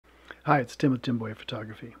Hi, it's Tim with Timboy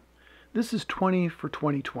Photography. This is 20 for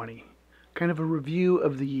 2020, kind of a review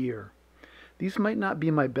of the year. These might not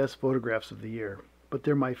be my best photographs of the year, but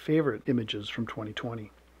they're my favorite images from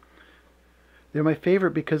 2020. They're my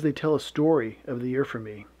favorite because they tell a story of the year for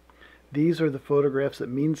me. These are the photographs that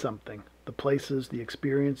mean something, the places, the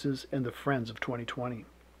experiences, and the friends of 2020.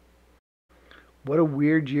 What a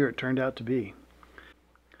weird year it turned out to be.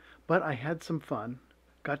 But I had some fun,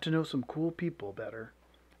 got to know some cool people better,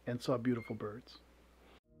 and saw beautiful birds.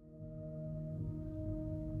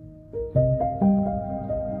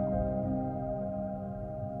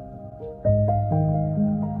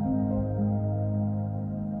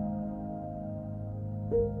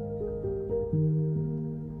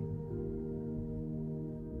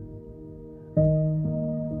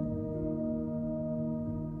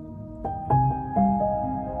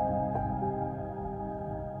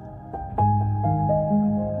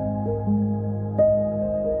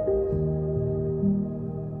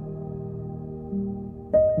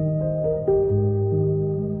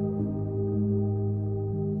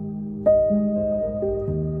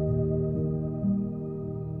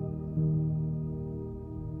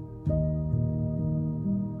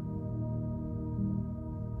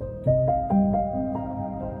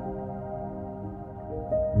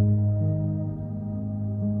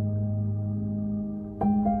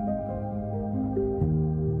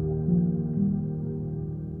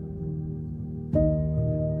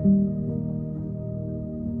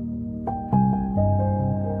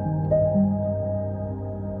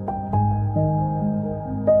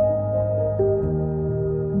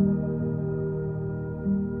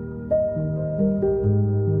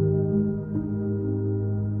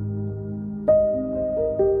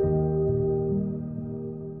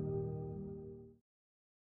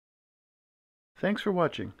 Thanks for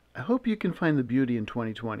watching. I hope you can find the beauty in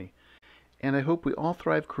 2020, and I hope we all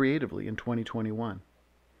thrive creatively in 2021.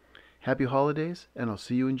 Happy holidays, and I'll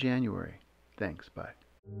see you in January. Thanks.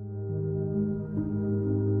 Bye.